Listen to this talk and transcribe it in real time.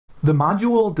The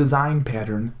module design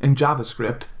pattern in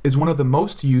JavaScript is one of the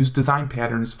most used design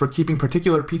patterns for keeping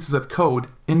particular pieces of code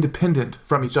independent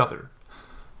from each other.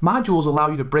 Modules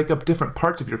allow you to break up different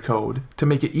parts of your code to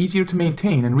make it easier to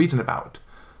maintain and reason about.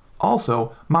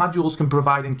 Also, modules can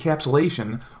provide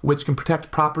encapsulation, which can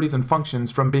protect properties and functions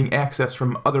from being accessed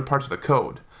from other parts of the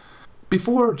code.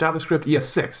 Before JavaScript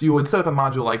ES6, you would set up a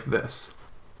module like this.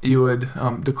 You would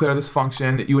declare this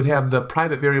function, you would have the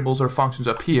private variables or functions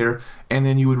up here, and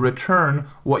then you would return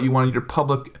what you wanted your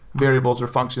public variables or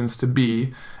functions to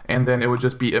be, and then it would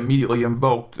just be immediately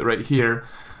invoked right here.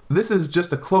 This is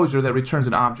just a closure that returns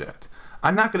an object.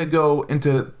 I'm not going to go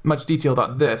into much detail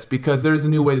about this because there is a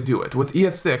new way to do it. With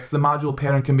ES6, the module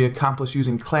pattern can be accomplished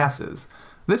using classes.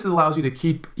 This allows you to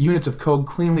keep units of code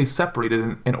cleanly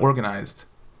separated and organized.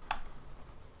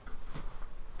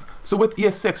 So with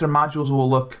ES6, our modules will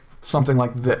look something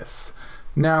like this.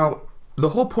 Now, the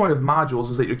whole point of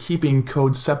modules is that you're keeping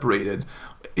code separated,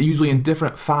 usually in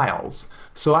different files.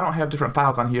 So I don't have different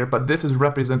files on here, but this is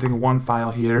representing one file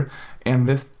here, and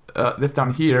this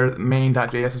down here,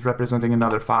 main.js, is representing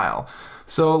another file.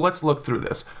 So let's look through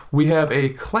this. We have a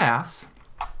class,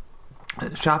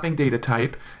 shopping data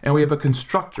type, and we have a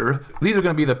constructor. These are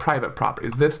going to be the private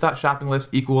properties. This.shoppinglist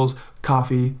equals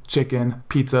coffee, chicken,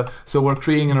 pizza. So we're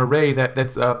creating an array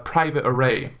that's a private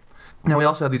array. Now we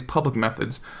also have these public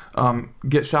methods.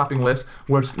 GetShoppingList,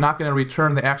 where it's not going to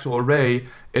return the actual array,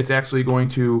 it's actually going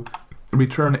to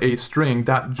return a string.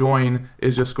 .join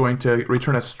is just going to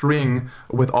return a string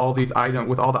with all the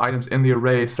items in the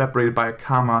array separated by a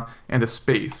comma and a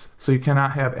space. So you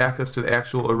cannot have access to the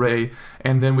actual array.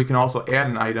 And then we can also add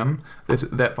an item.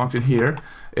 That function here,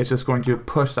 it's just going to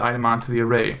push the item onto the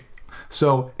array.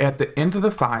 So at the end of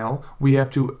the file, we have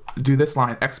to do this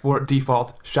line, export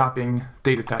default shopping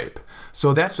data type.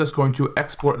 So that's just going to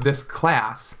export this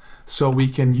class so we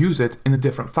can use it in a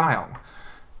different file.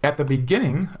 At the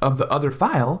beginning of the other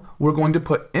file, we're going to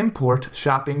put import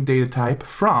shopping data type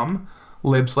from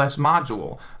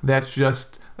lib/module. That's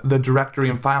just the directory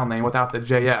and file name without the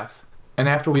JS. And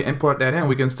after we import that in,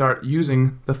 we can start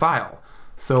using the file.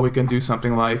 So we can do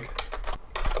something like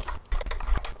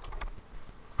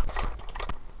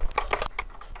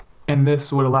and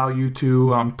this would allow you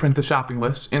to print the shopping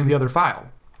list in the other file.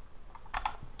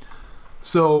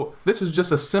 So this is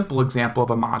just a simple example of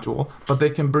a module, but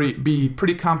they can be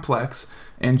pretty complex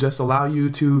and just allow you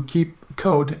to keep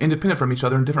code independent from each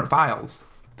other in different files.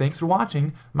 Thanks for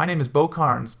watching. My name is Beau.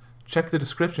 Check the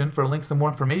description for links to more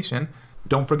information.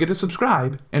 Don't forget to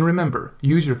subscribe, and remember,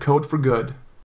 use your code for good.